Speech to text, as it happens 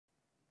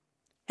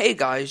Hey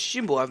guys,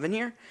 Jimboevan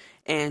here,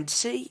 and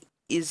today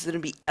is going to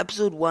be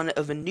episode 1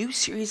 of a new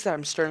series that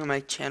I'm starting on my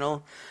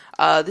channel.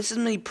 This is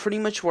me pretty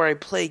much where I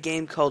play a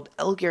game called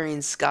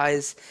Agrarian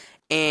Skies,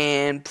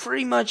 and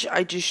pretty much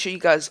I just show you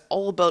guys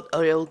all about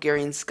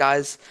Agrarian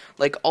Skies,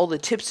 like all the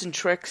tips and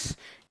tricks,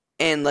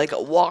 and like a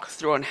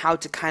walkthrough on how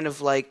to kind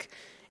of like,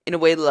 in a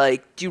way,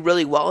 like do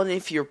really well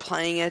if you're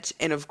playing it,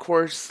 and of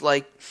course,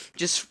 like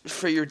just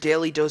for your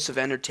daily dose of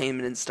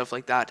entertainment and stuff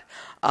like that.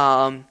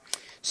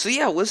 So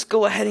yeah, let's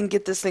go ahead and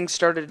get this thing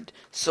started.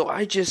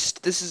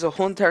 This is a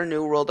whole entire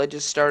new world I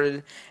just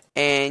started,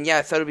 and yeah,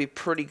 I thought it'd be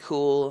pretty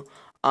cool.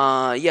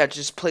 Yeah,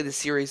 just play the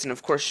series and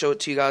of course show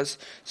it to you guys.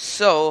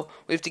 So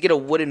we have to get a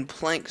wooden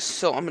plank.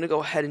 So I'm gonna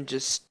go ahead and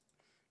just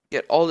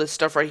get all this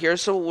stuff right here.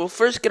 So we'll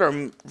first get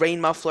our rain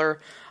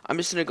muffler. I'm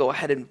just gonna go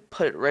ahead and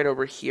put it right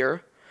over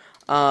here.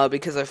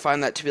 Because I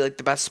find that to be like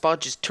the best spot.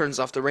 Just turns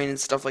off the rain and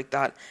stuff like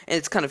that, and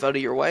it's kind of out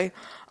of your way.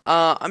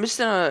 I'm just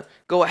gonna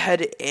go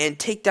ahead and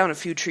take down a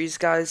few trees,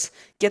 guys.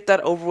 Get that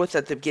over with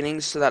at the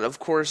beginning, so that of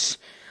course,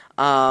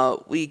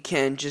 we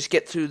can just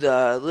get through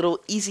the little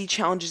easy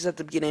challenges at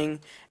the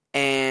beginning,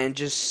 and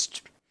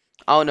just,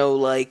 I don't know,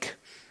 like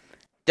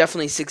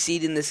definitely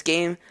succeed in this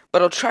game.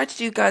 But I'll try to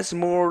do, guys,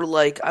 more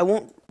like I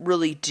won't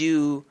really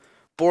do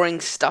boring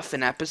stuff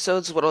in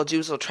episodes. What I'll do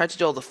is I'll try to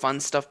do all the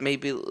fun stuff,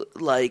 maybe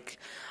like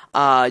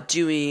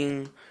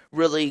doing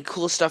really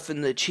cool stuff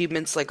in the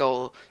achievements. Like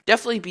I'll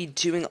definitely be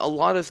doing a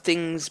lot of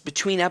things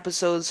between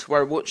episodes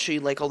where I won't show you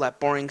like all that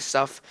boring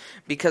stuff,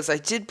 because I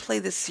did play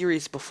this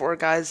series before,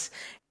 guys,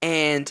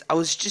 and I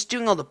was just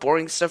doing all the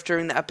boring stuff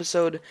during the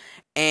episode,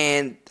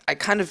 and I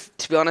kind of,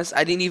 to be honest,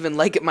 I didn't even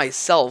like it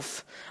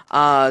myself.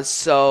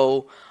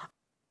 So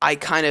I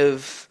kind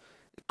of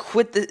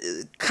quit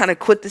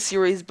the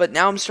series, but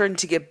now I'm starting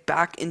to get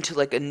back into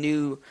like a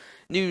new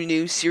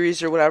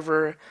series or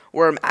whatever,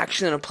 where I'm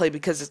actually gonna play,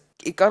 because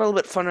it got a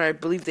little bit funner. I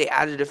believe they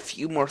added a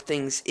few more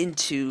things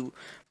into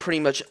pretty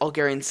much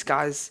Agrarian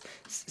Skies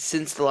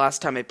since the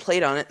last time I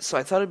played on it, so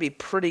I thought it'd be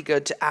pretty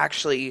good to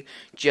actually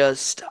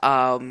just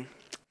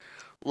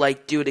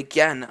like do it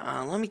again.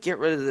 Let me get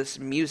rid of this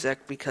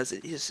music because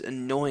it is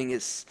annoying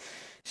as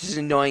it's just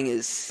annoying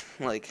as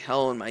like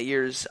hell in my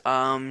ears.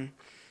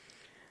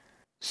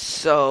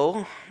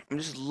 So I'm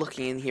just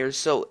looking in here.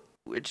 So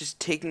we're just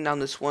taking down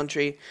this one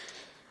tree.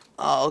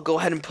 I'll go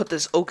ahead and put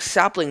this oak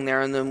sapling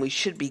there, and then we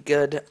should be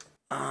good.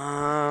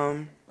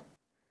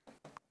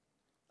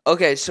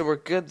 Okay, so we're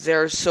good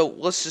there. So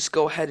let's just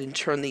go ahead and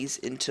turn these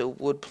into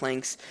wood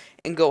planks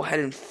and go ahead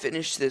and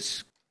finish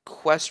this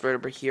quest right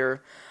over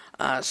here.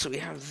 So we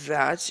have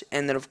that,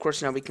 and then of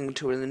course now we can go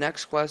to the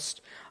next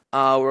quest,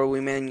 where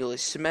we manually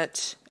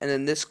submit, and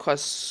then this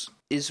quest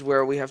is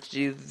where we have to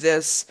do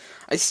this.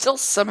 I still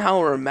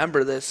somehow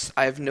remember this.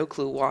 I have no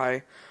clue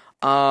why.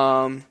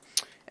 And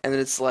then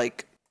it's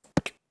like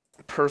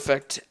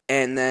perfect,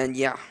 and then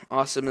yeah,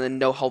 awesome, and then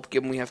no help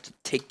given. We have to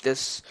take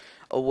this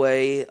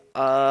away.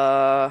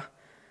 I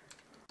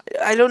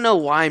don't know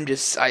why.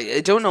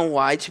 I don't know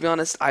why, to be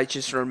honest. I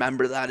just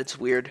remember that. It's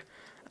weird.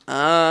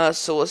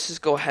 So let's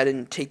just go ahead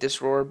and take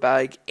this roar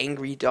bag,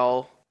 angry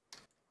doll.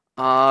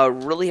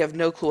 Really have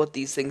no clue what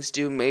these things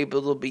do. Maybe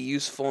they'll be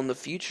useful in the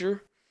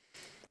future.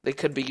 They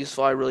could be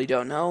useful. I really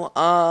don't know.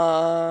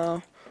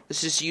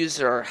 Let's just use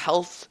our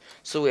health.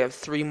 So we have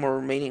 3 more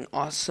remaining.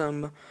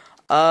 Awesome.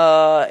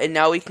 And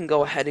now we can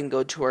go ahead and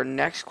go to our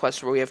next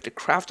quest, where we have to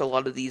craft a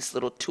lot of these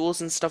little tools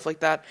and stuff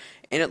like that.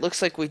 And it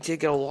looks like we did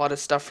get a lot of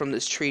stuff from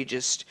this tree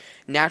just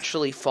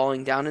naturally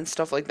falling down and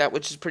stuff like that,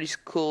 which is pretty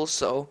cool.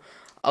 So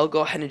I'll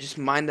go ahead and just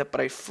mine that.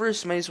 But I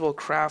first might as well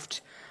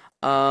craft,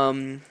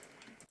 probably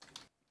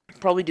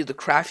do the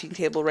crafting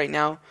table right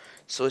now.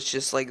 So it's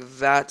just like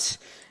that.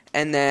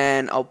 And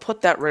then I'll put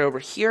that right over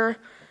here.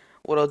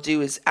 What I'll do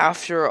is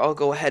after, I'll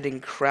go ahead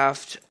and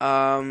craft,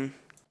 I'll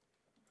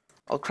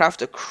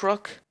craft a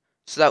crook,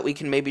 so that we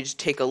can maybe just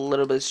take a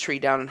little bit of this tree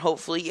down, and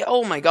hopefully,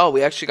 oh my god,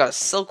 we actually got a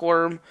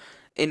silkworm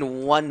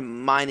in 1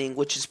 mining,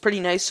 which is pretty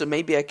nice, so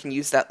maybe I can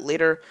use that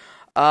later.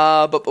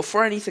 But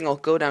before anything, I'll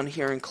go down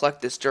here and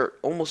collect this dirt.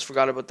 Almost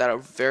forgot about that a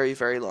very,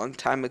 very long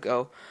time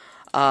ago.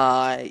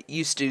 I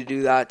used to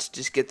do that, to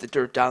just get the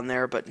dirt down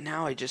there, but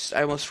now I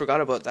almost forgot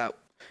about that.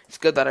 It's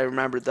good that I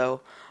remembered,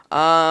 though.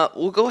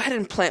 We'll go ahead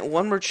and plant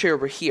 1 more tree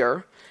over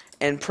here,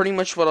 and pretty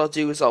much what I'll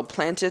do is I'll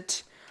plant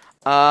it,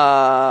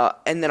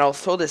 and then I'll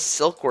throw this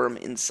silkworm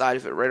inside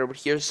of it right over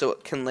here, so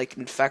it can like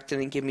infect it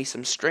and give me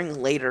some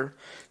string later,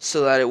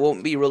 so that it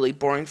won't be really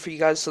boring for you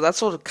guys. So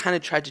that's what I kind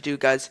of tried to do,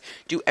 guys.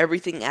 Do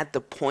everything at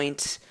the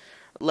point,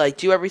 like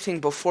do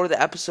everything before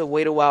the episode,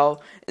 wait a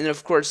while, and then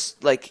of course,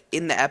 like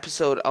in the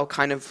episode, I'll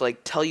kind of like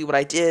tell you what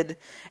I did,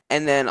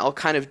 and then I'll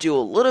kind of do a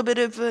little bit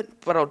of it,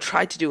 but I'll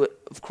try to do it,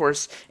 of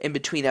course, in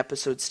between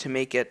episodes to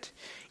make it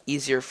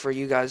easier for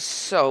you guys.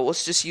 So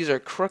let's just use our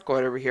crook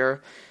right over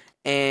here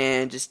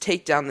and just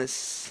take down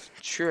this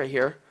tree right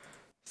here.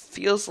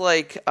 Feels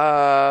like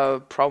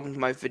problem with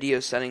my video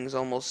settings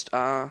almost.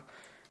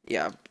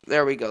 Yeah,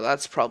 there we go.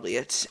 That's probably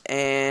it.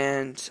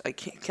 And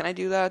can I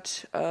do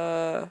that?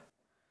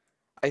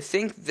 I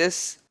think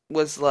this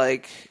was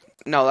like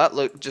No,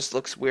 that just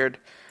looks weird.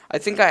 I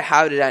think I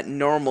have it at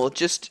normal. It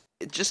just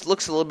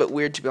looks a little bit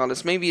weird, to be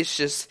honest.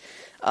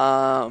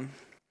 Um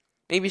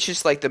maybe it's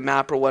just like the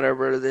map or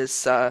whatever. This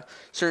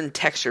certain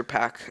texture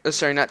pack.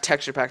 Sorry, not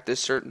texture pack. This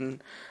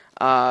certain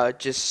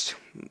just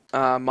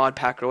mod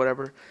pack or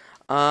whatever.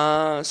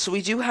 So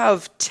we do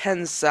have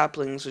 10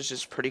 saplings, which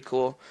is pretty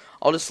cool.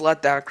 I'll just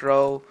let that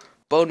grow.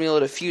 Bone meal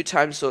it a few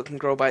times so it can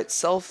grow by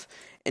itself.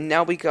 And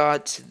now we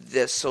got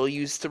this. So I'll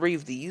use 3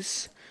 of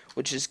these,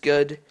 which is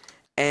good.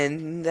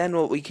 And then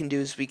what we can do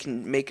is we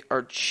can make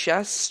our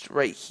chest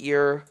right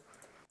here.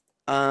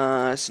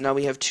 So now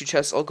we have 2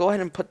 chests. I'll go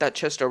ahead and put that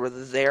chest over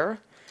there.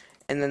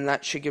 And then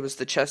that should give us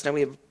the chest. Now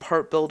we have a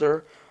part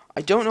builder.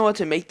 I don't know how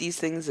to make these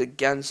things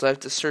again, so I have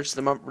to search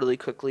them up really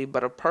quickly.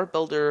 But a part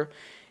builder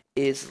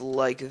is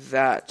like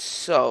that.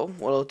 So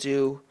what I'll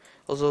do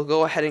is I'll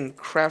go ahead and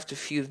craft a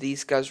few of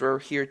these guys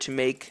right here to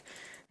make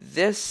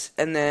this.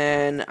 And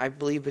then I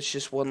believe it's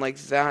just one like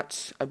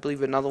that. I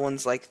believe another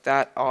one's like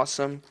that.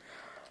 Awesome.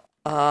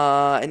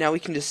 And now we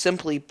can just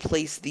simply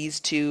place these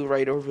 2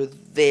 right over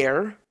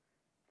there.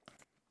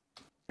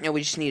 Now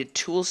we just need a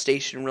tool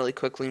station really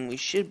quickly, and we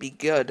should be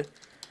good.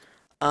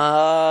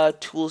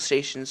 Tool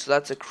station, so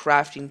that's a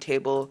crafting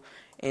table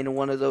and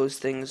one of those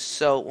things.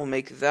 So we'll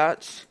make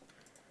that.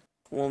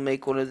 We'll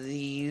make one of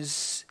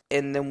these,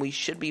 and then we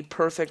should be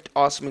perfect.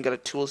 Awesome, we got a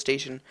tool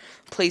station.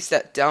 Place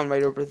that down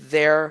right over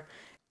there.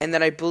 And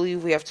then I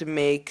believe we have to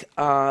make,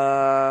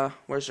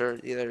 where's our,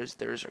 yeah,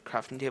 there's our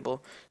crafting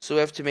table. So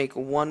we have to make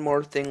one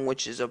more thing,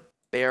 which is a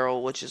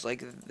barrel, which is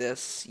like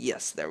this.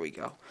 Yes, there we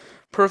go.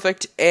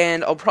 Perfect.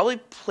 And I'll probably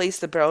place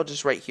the barrel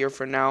just right here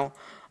for now,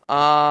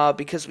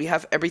 because we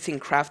have everything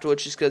crafted,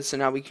 which is good. So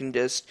now we can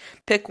just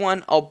pick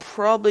one. I'll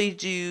probably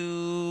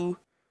do,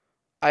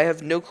 I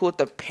have no clue what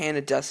the Pan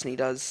of Destiny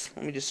does.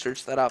 Let me just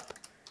search that up.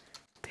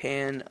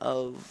 Pan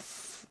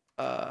of,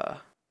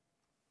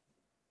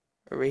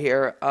 over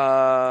here,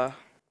 don't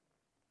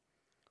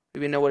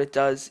even know what it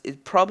does.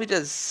 It probably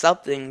does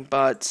something,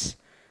 but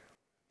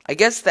I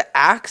guess the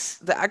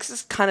axe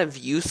is kind of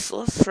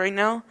useless right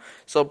now,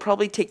 so I'll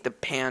probably take the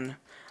pan.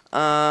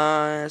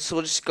 So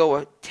we'll just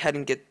go ahead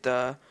and get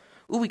the,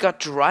 ooh, we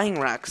got drying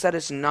racks. That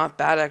is not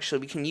bad, actually.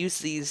 We can use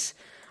these,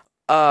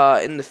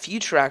 in the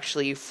future,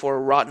 actually, for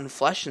rotten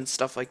flesh and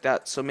stuff like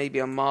that, so maybe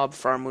a mob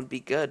farm would be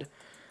good.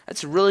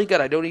 That's really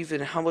good. I don't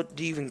even, how much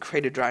do you even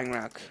create a drying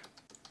rack?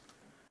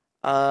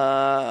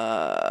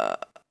 Oh,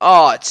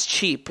 it's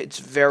cheap. It's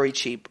very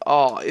cheap.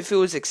 Oh, if it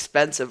was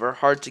expensive or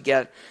hard to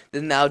get,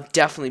 then that would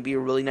definitely be a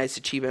really nice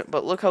achievement.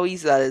 But look how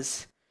easy that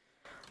is.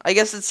 I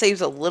guess it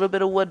saves a little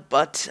bit of wood,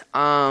 but,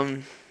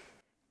 yeah,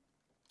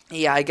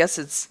 I guess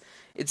it's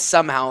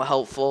somehow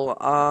helpful.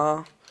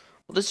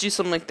 We'll just do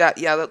something like that.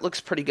 Yeah, that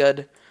looks pretty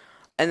good.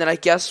 And then I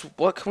guess,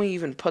 what can we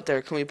even put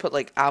there? Can we put,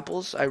 like,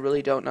 apples? I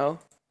really don't know.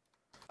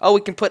 Oh,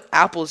 we can put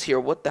apples here.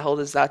 What the hell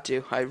does that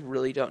do? I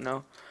really don't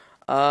know.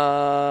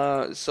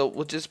 So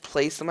we'll just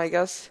place them, I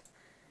guess.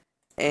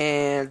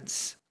 And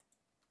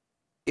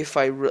if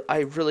I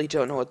really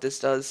don't know what this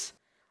does.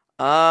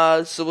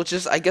 So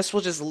I guess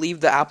we'll just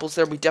leave the apples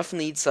there. We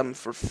definitely need some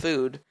for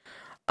food.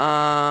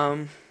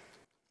 So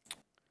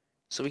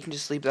we can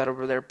just leave that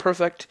over there.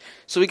 Perfect.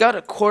 So we got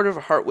a quarter of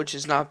a heart, which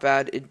is not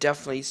bad. It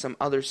definitely some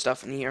other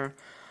stuff in here.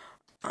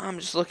 I'm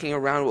just looking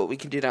around what we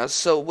can do now.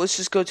 So let's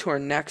just go to our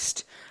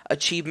next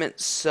achievement.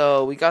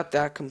 So we got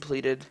that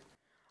completed.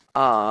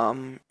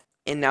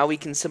 And now we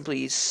can simply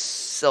use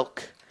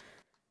silk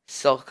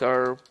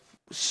our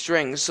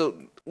strings. So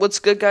what's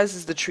good, guys,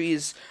 is the tree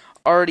is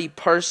already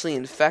partially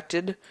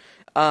infected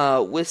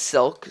with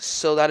silk.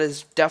 So that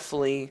is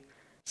definitely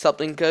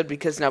something good,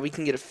 because now we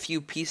can get a few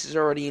pieces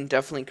already and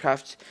definitely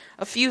craft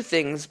a few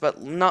things,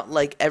 but not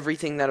like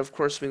everything that, of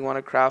course, we want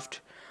to craft.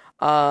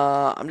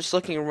 I'm just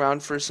looking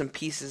around for some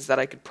pieces that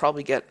I could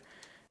probably get,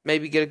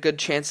 maybe get a good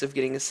chance of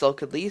getting a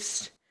silk at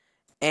least.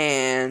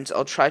 And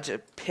I'll try to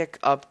pick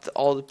up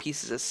all the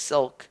pieces of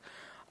silk.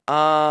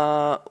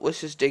 Let's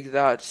just dig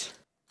that.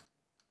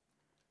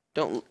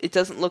 It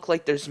doesn't look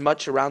like there's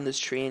much around this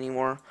tree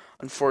anymore,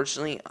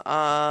 unfortunately.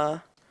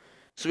 So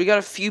we got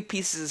a few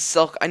pieces of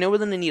silk. I know we're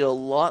gonna need a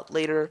lot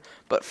later,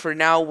 but for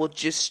now we'll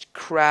just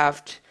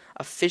craft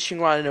a fishing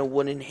rod and a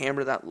wooden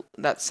hammer.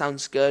 That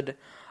sounds good.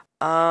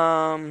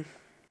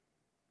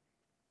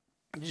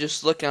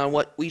 Just looking on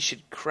what we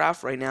should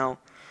craft right now.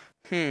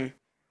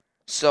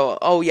 So,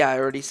 oh yeah, I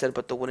already said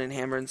about the wooden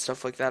hammer and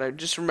stuff like that. I'm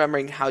just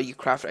remembering how you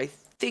craft it. I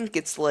think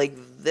it's like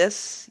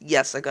this.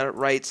 Yes, I got it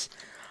right.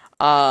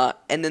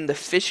 And then the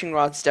fishing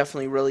rod's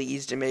definitely really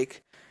easy to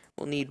make.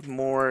 We'll need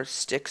more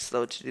sticks,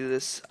 though, to do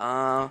this.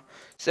 So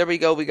there we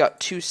go. We got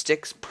 2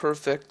 sticks.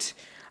 Perfect.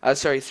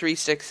 Sorry, 3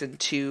 sticks and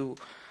 2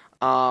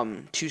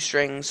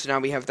 strings. So now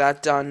we have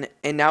that done.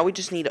 And now we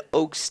just need an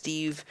oak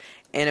stave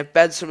and a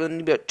bed. So we're going to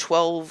need about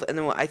 12. And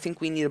then I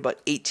think we need about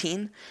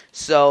 18.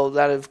 So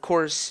that, of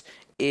course,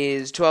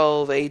 is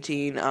 12,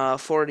 18,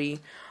 40.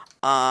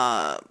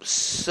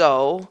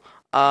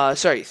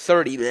 Sorry,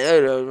 30.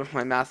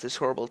 My math is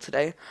horrible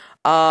today.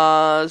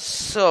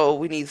 So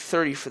we need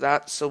 30 for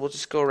that. So we'll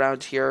just go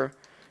around here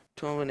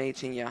 12 and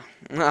 18, yeah.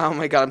 Oh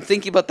my god, I'm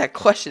thinking about that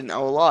question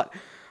now a lot.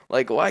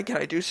 Like, why can't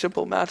I do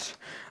simple math?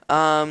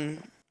 Um,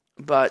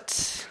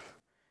 but,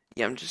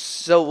 yeah,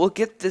 so we'll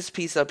get this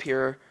piece up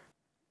here.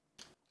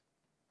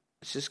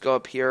 Let's just go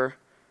up here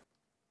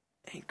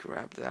and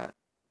grab that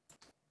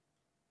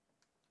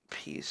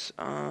piece.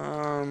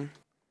 Can't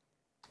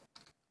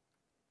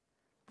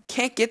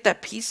get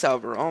that piece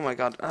over. Oh my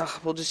god. Ugh,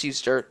 we'll just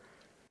use dirt.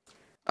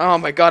 Oh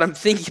my god, I'm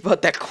thinking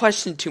about that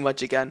question too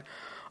much again.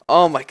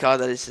 Oh my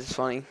god, that is just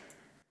funny.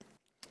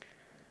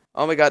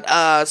 Oh my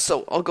god.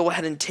 So I'll go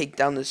ahead and take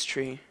down this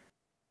tree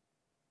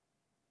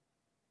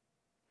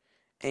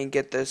and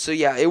get this. So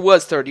yeah, it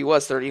was 30. It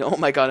was 30. Oh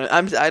my god.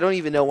 I don't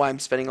even know why I'm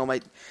spending all my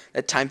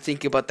that time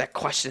thinking about that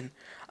question.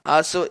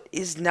 So it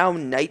is now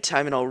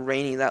nighttime and all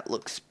rainy. That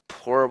looks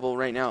horrible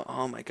right now.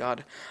 Oh my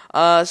god.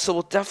 So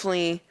we'll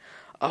definitely,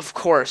 of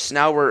course,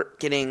 now we're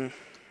getting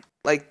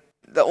like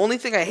the only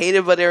thing I hated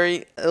about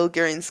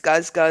Agrarian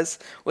Skies, guys,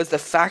 was the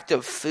fact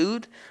of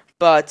food.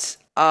 But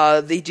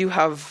they do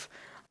have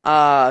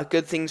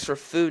good things for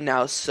food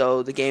now,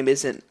 so the game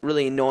isn't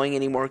really annoying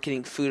anymore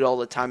getting food all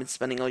the time and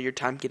spending all your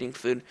time getting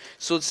food.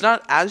 So it's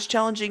not as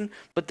challenging,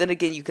 but then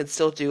again, you can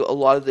still do a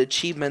lot of the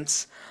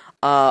achievements,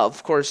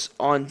 of course,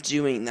 on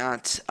doing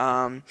that.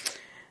 Oh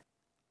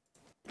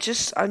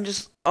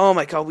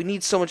my god, we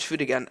need so much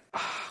food again.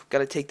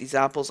 Gotta take these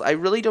apples. I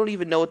really don't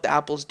even know what the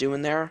apples do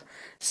in there,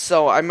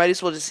 so I might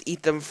as well just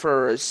eat them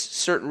for a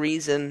certain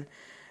reason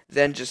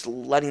than just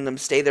letting them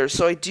stay there.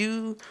 So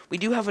we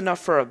do have enough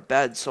for a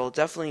bed, so I'll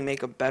definitely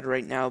make a bed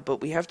right now,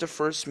 but we have to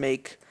first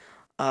make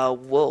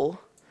wool,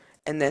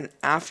 and then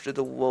after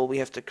the wool, we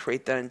have to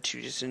create that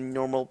into just a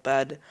normal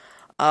bed.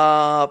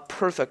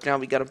 Perfect. Now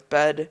we got a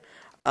bed.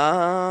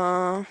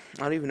 I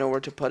don't even know where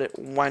to put it.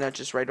 Why not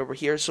just right over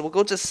here? So we'll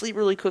go to sleep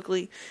really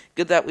quickly.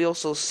 Good that we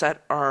also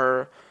set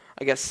our,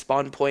 I guess,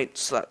 spawn point,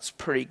 so that's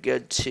pretty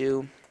good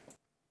too.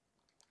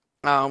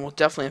 We'll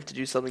definitely have to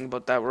do something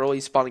about that. We're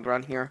always spawning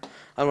around here.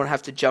 I don't want to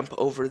have to jump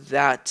over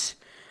that.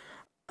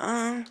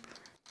 I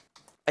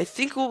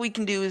think what we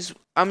can do is,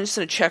 I'm just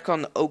going to check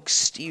on the Oak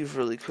Steve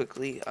really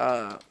quickly.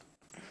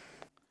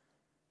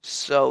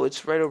 So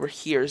it's right over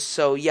here.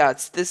 So yeah,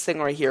 it's this thing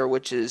right here,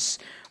 which is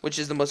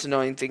the most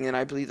annoying thing, and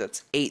I believe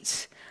that's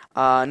 8.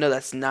 No,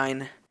 that's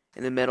 9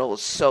 in the middle.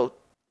 So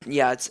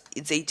yeah,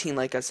 it's 18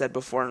 like I said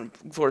before, and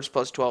 4 is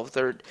plus 12,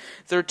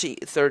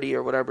 30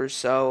 or whatever.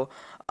 So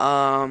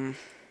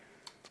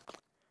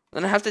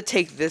then I have to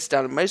take this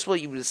down. I might as well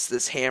use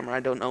this hammer. I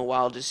don't know why.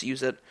 I'll just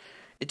use it.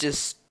 It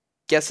just,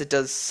 guess it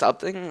does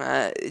something.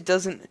 It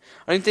doesn't,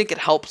 I don't think it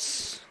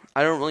helps.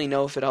 I don't really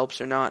know if it helps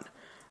or not.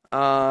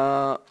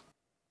 Yeah,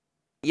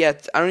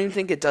 I don't even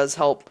think it does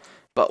help,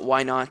 but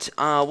why not?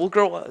 We'll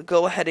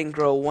go ahead and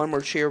grow one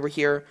more tree over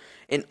here.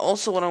 And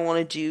also what I want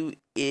to do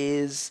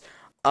is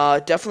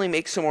definitely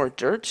make some more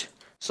dirt.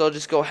 So I'll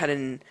just go ahead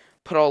and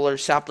put all our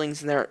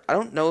saplings in there. I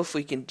don't know if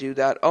we can do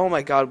that. Oh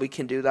my god, we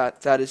can do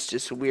that. That is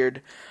just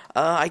weird.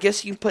 I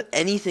guess you can put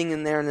anything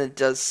in there and it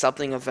does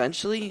something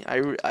eventually.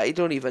 I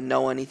don't even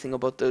know anything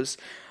about these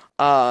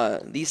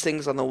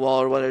things on the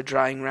wall or what are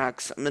drying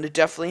racks. I'm going to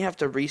definitely have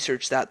to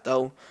research that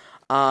though.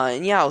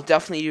 And yeah, I'll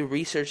definitely do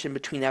research in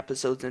between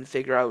episodes and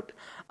figure out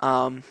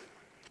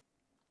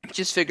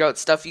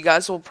stuff. You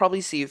guys will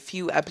probably see a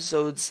few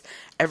episodes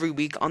every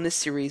week on this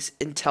series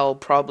until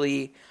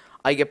probably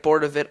I get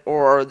bored of it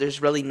or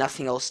there's really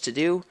nothing else to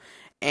do.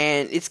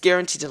 And it's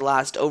guaranteed to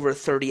last over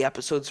 30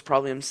 episodes,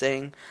 probably I'm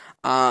saying.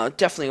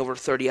 Definitely over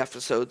 30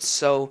 episodes.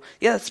 So,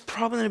 yeah, that's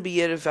probably going to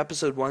be it of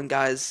episode 1,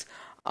 guys.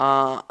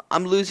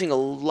 I'm losing a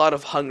lot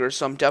of hunger,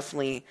 so I'm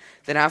definitely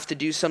going to have to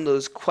do some of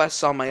those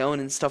quests on my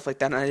own and stuff like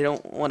that. And I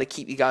don't want to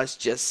keep you guys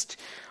just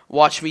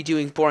watch me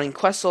doing boring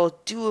quests. I'll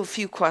do a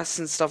few quests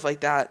and stuff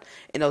like that,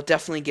 and I'll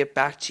definitely get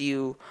back to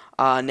you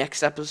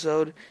next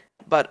episode.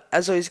 But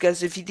as always,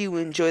 guys, if you do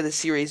enjoy the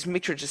series,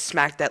 make sure to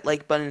smack that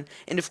like button.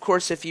 And of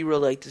course, if you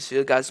really like this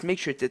video, guys, make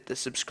sure to hit the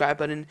subscribe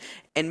button.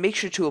 And make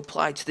sure to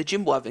apply to the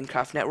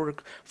Jimboevancraft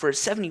network for a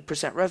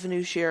 70%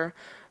 revenue share.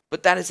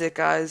 But that is it,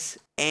 guys.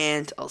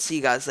 And I'll see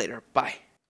you guys later. Bye.